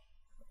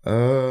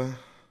 Damn,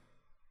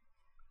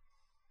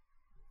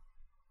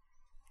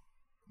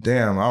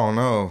 I don't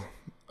know.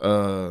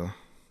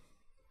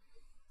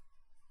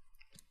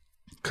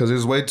 Cause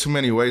there's way too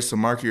many ways to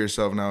market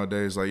yourself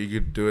nowadays. Like you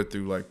could do it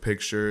through like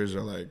pictures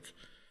or like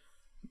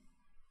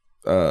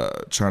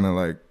trying to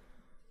like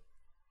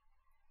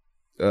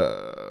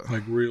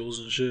reels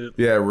and shit.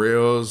 Yeah,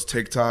 reels,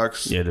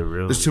 TikToks. Yeah, the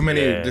real. There's too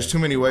many. Yeah. There's too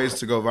many ways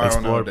to go viral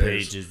Explore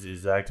nowadays. page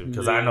is active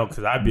because I know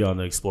because I'd be on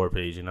the explore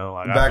page. You know,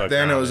 like back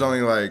then it was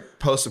only like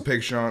post a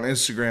picture on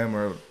Instagram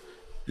or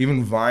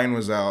even Vine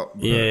was out.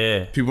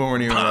 Yeah. People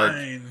weren't even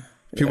like.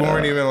 People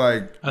weren't even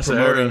like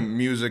promoting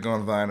music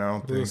on Vine. I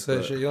don't think.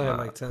 Shit, you only had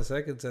like 10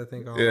 seconds, I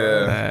think. On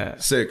Yeah,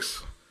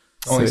 6.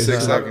 Only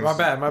 6 seconds. My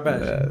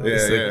bad.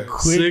 Yeah.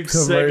 Quick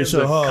 6 seconds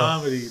of commercial,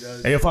 comedy.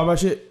 Does. Hey, you find my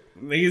shit?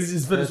 Niggas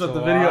just finished up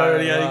the video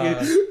already.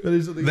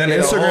 Then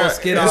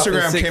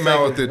Instagram came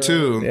out with it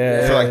too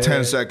for like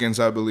 10 seconds,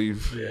 I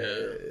believe. Yeah.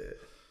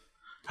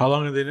 How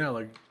long are they now?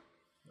 Like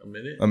a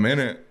minute? A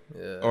minute.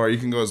 Yeah. Or you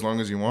can go as long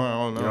as you want. I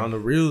don't know. Yeah, on the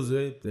reels,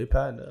 they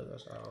patent that.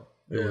 That's how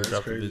they that's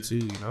dropped crazy. it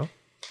too. You know.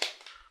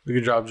 We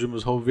could drop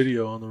Juma's whole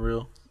video on the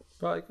reel.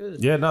 Probably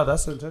could. Yeah, no,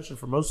 that's the intention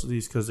for most of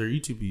these because they're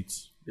YouTube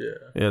beats.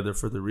 Yeah, they're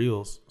for the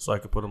reels, so I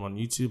could put them on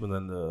YouTube and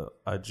then the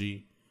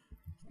IG.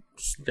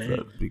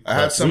 Damn. I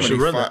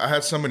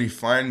had somebody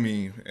find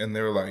me and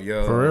they were like,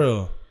 "Yo, for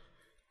real."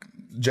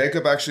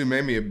 Jacob actually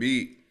made me a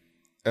beat,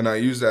 and I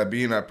used that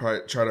beat and I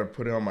probably try to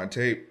put it on my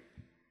tape.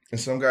 And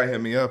some guy hit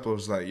me up. I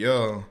was like,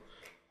 "Yo,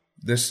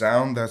 this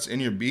sound that's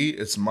in your beat,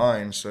 it's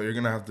mine. So you're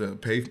gonna have to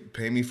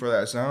pay me for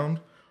that sound,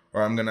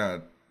 or I'm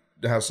gonna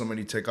have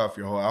somebody take off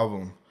your whole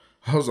album."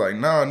 I was like,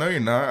 no, you're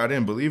not. I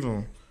didn't believe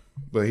him,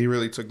 but he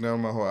really took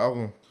down my whole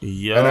album.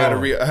 Yo. And I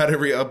had to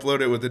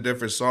re-upload it with a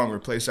different song,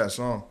 replace that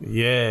song.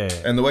 Yeah.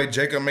 And the way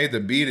Jacob made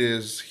the beat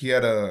is he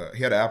had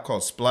an app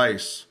called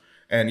Splice,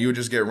 and you would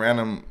just get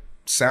random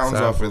sounds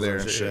off of there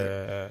and shit.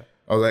 Yeah.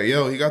 I was like,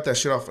 yo, he got that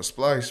shit off of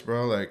Splice,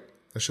 bro. Like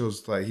that shit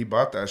was like he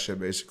bought that shit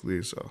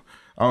basically. So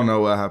I don't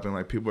know what happened.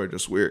 Like people are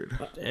just weird.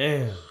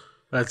 Damn.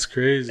 That's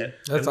crazy.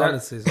 That's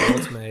honestly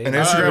what's made. And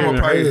Instagram will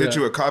probably hit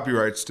you with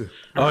copyrights too.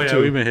 Oh yeah,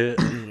 we've been hit.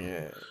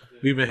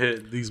 We've been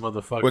hit these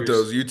motherfuckers with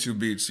those YouTube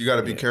beats. You got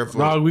to be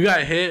careful. No, we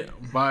got hit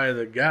by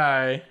the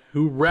guy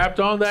who rapped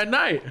on that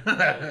night.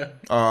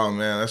 Oh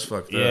man, that's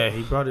fucked up. Yeah,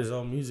 he brought his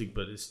own music,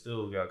 but it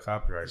still got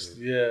copyrighted.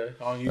 Yeah,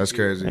 on YouTube. That's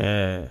crazy.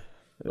 Yeah.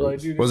 Like,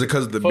 dude, was it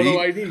because of the photo beat?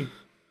 ID.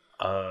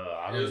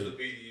 I don't know.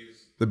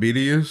 The beat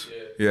he used?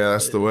 Yeah,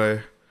 that's the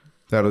way.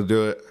 That'll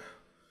do it.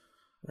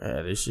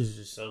 Yeah, this shit's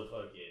just so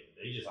fucking.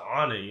 They just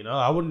on it, you know.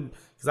 I wouldn't,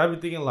 because I've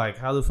been thinking like,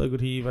 how the fuck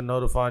would he even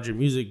know to find your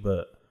music?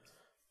 But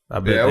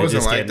I bet it they wasn't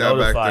just like get that back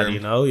notified, then. you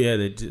know. Yeah,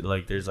 they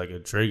like there's like a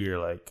trigger,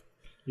 like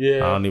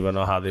Yeah, I don't even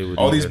know how they would.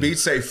 All these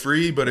beats say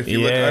free, but if you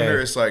look Yeah. under,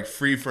 it's like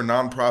free for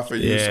non-profit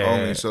use Yeah.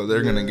 only. So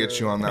they're gonna get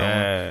you on that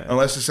Yeah. one,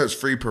 unless it says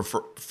free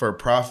for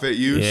profit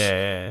use.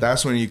 Yeah.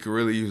 That's when you can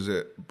really use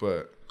it.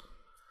 But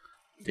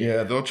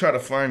Yeah, they'll try to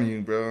find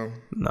you, bro.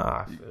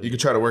 Nah. You can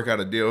try to work out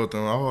a deal with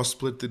them. Oh, I'll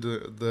split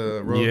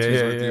the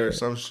royalties with you or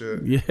some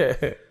shit.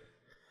 Yeah.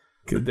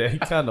 Because they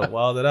kind of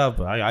wilded out,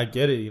 but I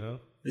get it, you know?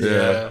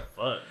 Yeah. Fuck,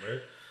 bro.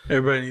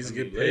 Everybody needs to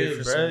get paid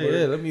for bro. some work.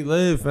 Yeah, let me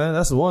live, man.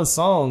 That's one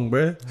song,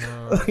 bro.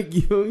 Like,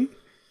 you know,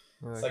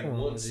 it's like come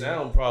one on,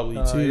 sound probably,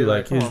 Oh, too. yeah,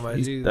 like, come on, my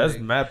dude, that's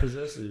like- mad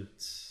possessive.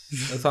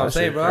 That's what I'm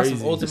saying, bro. That's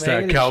some ultimate It's that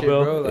English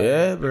cowbell. shit, bro. Like,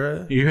 Yeah,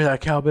 bro. You hear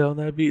that cowbell on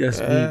that beat? That's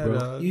me, bro.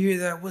 dog. you hear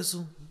that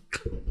whistle?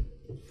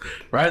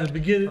 Right at the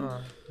beginning,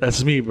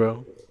 that's me,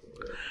 bro.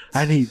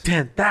 I need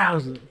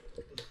 10,000.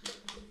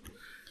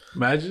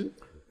 Imagine.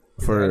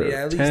 For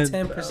Yeah, at least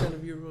 10, 10%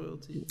 of your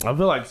royalty. I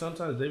feel like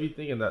sometimes they be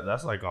thinking that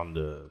that's like on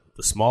the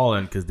small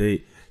end because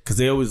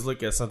they always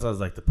look at sometimes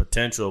like the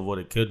potential of what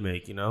it could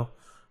make, you know?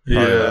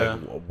 Probably Yeah.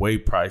 like way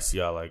pricey.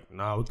 Y'all like,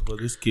 nah, what the fuck,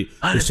 this shit can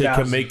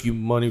 100,000. make you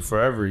money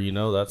forever, you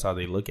know? That's how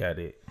they look at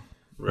it.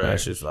 Right.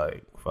 That's just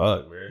like,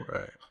 fuck, bro.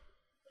 Right.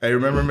 Hey,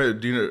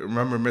 do you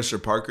remember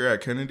Mr. Parker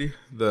at Kennedy,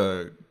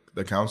 the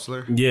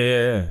counselor?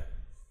 Yeah.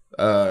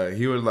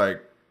 He would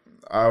like,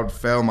 I would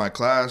fail my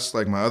class,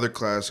 like my other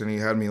class, and he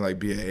had me like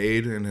be an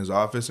aide in his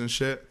office and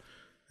shit.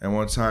 And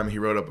one time he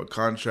wrote up a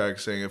contract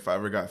saying if I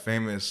ever got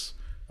famous,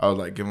 I would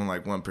like give him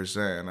like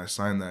 1%, and I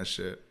signed that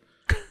shit.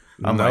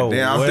 I'm No like,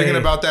 damn, I'm way. thinking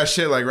about that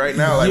shit like right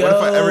now. Like, what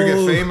if I ever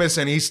get famous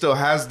and he still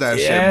has that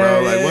shit,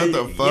 bro? Like, what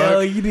the fuck? Yo,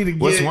 you need to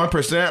What's get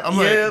 1%? I'm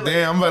Yeah, like,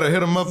 damn, I'm about to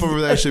hit him up over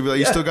that shit. Be like,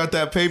 you still got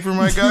that paper,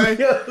 my guy?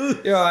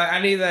 Yo,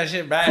 I need that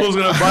shit back. Who's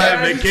gonna buy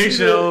a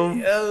vacation home?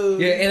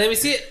 Yeah, and let me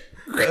see it.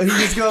 He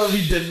just gonna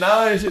be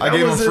denying shit. I That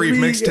gave him wasn't free me.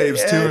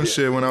 mixtapes too Yeah. and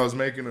shit when I was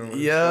making them.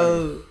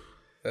 Yo.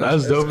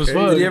 That's dope as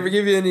fuck. Did he ever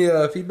give you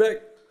any feedback?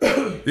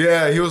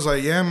 Yeah, he was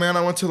like, yeah, man,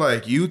 I went to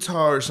like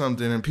Utah or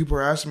something, and people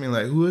were asking me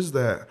like, who is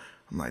that?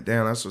 I'm like,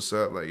 damn, that's what's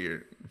up. Like,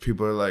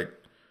 people are like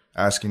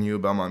asking you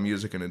about my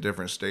music in a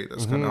different state.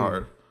 That's kind of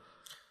hard.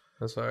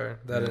 That's fire.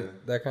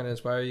 That kind of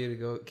inspire you to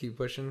go keep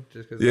pushing,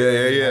 just because.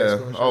 Yeah.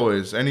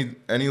 Always. Any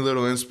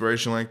little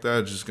inspiration like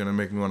that is just gonna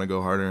make me want to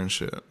go harder and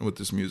shit with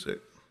this music.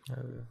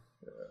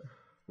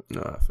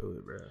 No, I feel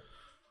it, bro.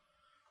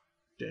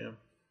 Damn.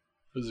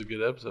 This is a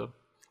good episode.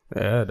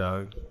 Yeah,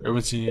 dog. I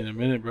haven't seen you in a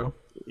minute, bro.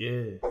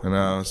 Yeah.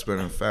 And it's been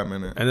a fat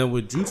minute. And then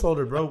with Juice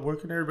Holder, bro, where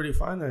can everybody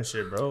find that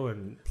shit, bro?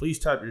 And please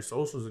type your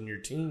socials and your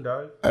team,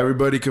 dog.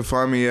 Everybody can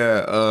find me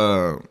at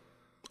on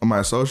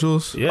my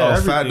socials. Yeah,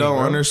 everything, Fatdo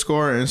bro.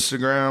 _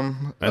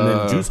 Instagram. And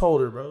then Juice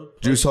Holder, bro.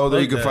 Juice Holder,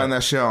 Plug you can find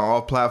that shit on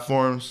all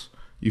platforms.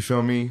 You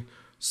feel me?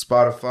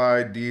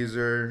 Spotify,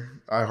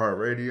 Deezer,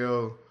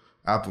 iHeartRadio,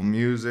 Apple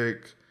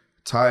Music,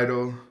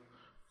 Tidal,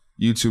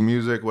 YouTube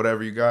Music,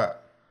 whatever you got.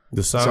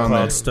 The on there.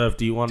 SoundCloud stuff.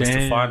 Do you want us to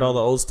Damn. find all the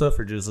old stuff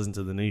or just listen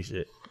to the new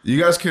shit?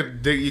 You guys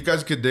could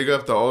dig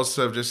up the old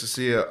stuff just to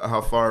see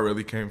how far I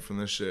really came from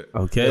this shit.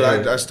 Okay.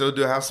 'Cause I still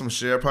do have some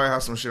shit. I probably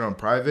have some shit on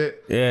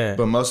private. Yeah.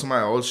 But most of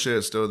my old shit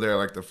is still there,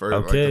 like the first,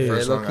 Okay. like the Yeah,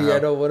 first low song key, I I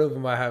have. know one of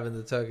them I have in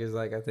the tuck is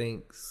like, I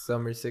think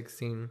Summer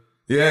 16.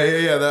 Yeah.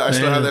 I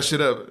still have Damn. that shit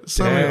up.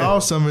 Summer, Damn.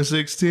 all summer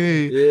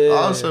 16. Yeah.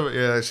 All summer.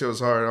 Yeah, that shit was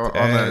hard on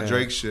that Damn.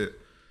 Drake shit.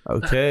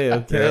 Okay.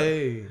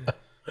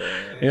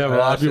 Yeah, but a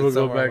lot of That people shit's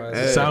go somewhere back on to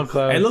my-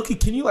 SoundCloud. Hey, Loki,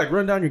 can you like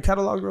run down your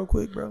catalog real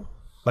quick, bro?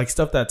 Like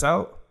stuff that's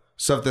out?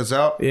 Stuff that's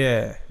out.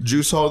 Yeah.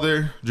 Juice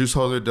Holder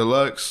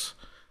Deluxe,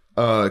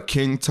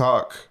 King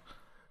Talk,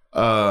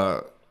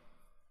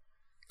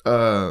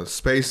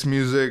 Space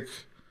Music.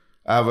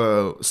 I have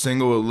a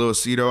single with Lil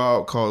Cito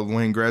out called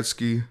Wayne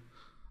Gretzky.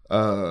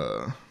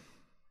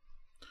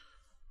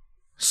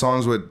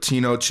 Songs with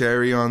Tino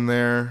Cherry on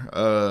there.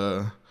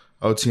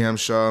 OTM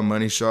Shaw,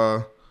 Money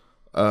Shaw.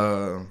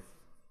 Yeah,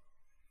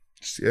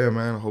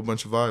 man, a whole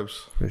bunch of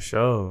vibes. For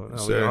sure. No, we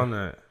Sir. on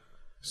that.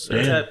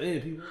 Damn. Tap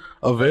in, people.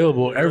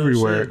 Available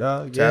everywhere. Shit,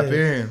 dog. Tap Yeah.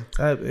 in.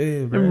 Tap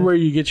in, bro. Everywhere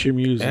you get your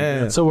music.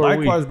 Yeah. And so are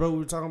Likewise, we. bro. We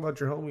were talking about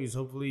your homies.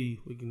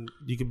 Hopefully,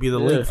 you can be the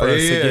Yeah. link for Oh,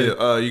 us to yeah.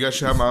 get. You guys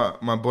should have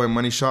my boy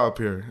Money Shaw up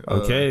here.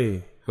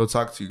 Okay. He'll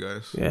talk to you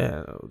guys.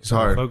 Yeah. It's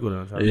hard. Fuck with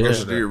him. Try to You Yeah. fuck guys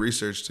should with do him. your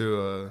research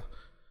too.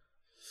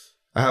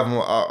 I have them.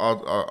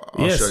 I'll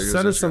Yes, show you. his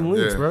send us some Instagram.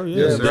 links, Yeah. bro. Yeah,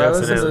 Yes, bro. I sir.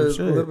 listened Some to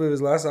shit. a little bit of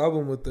his last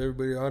album with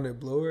everybody on it.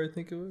 Blower, I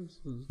think it was.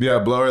 Yeah,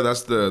 Blower.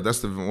 That's the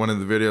one of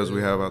the videos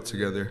we have out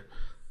together.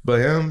 But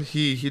him,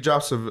 he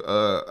drops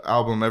a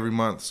album every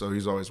month, so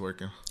he's always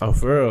working. Oh,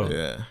 for real?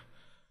 Yeah,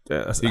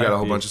 Yeah, that's he got a whole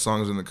active. bunch of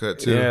songs in the cut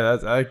too. Yeah,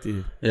 that's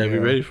active. Yeah, be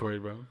ready for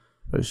it, bro.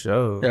 For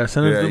sure. Yeah,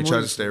 send us Yeah, the he tries to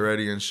links. stay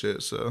ready and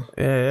shit. So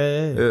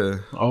Yeah. yeah,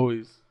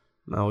 Always.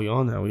 No, we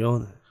on that. We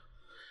on that.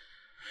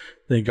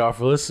 Thank God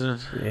for listening.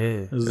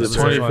 Yeah. This is the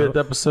 25th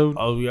episode.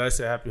 Oh, we guys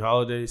say happy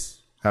holidays.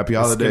 happy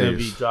It's gonna be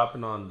holidays.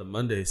 dropping on the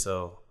Monday,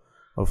 so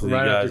hopefully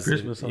Right you after guys,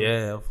 Christmas, huh?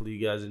 yeah, hopefully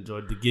you guys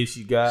enjoyed the gifts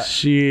you got.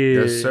 Shit.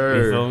 Yes, You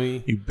sir. feel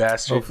me? You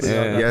bastards. Hopefully,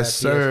 Yeah. y'all got Yes,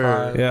 that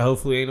PS5. sir. Yeah,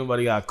 hopefully ain't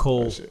nobody got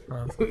cold.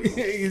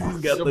 He's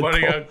got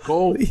Somebody got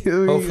cold. Hopefully,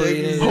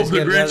 you Hope didn't the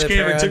get Grinch another came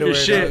pair and of took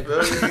his underwear, shit.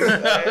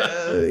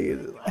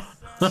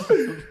 dog.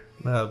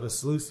 Nah, but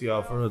salute to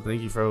y'all for real.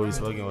 Thank you for always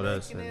fucking with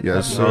us. And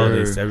Yes, happy sir.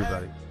 holidays to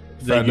everybody.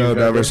 Thank you, Fatdo Fatdo.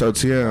 Diverse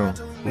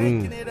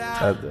OTM.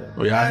 At the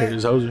We out here,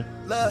 this hoser.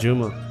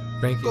 Juma.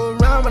 Thank you. Go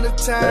around in the That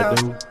town.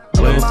 dude.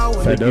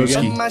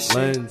 Fedowski.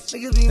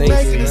 Niggas be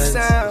making it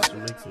sound.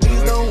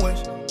 Niggas don't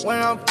wish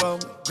where I'm from.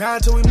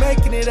 Grind till we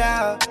making it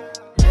out.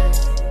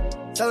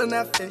 Selling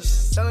that fish.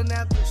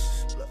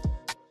 Look.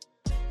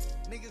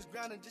 Niggas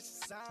grinding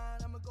just a sign.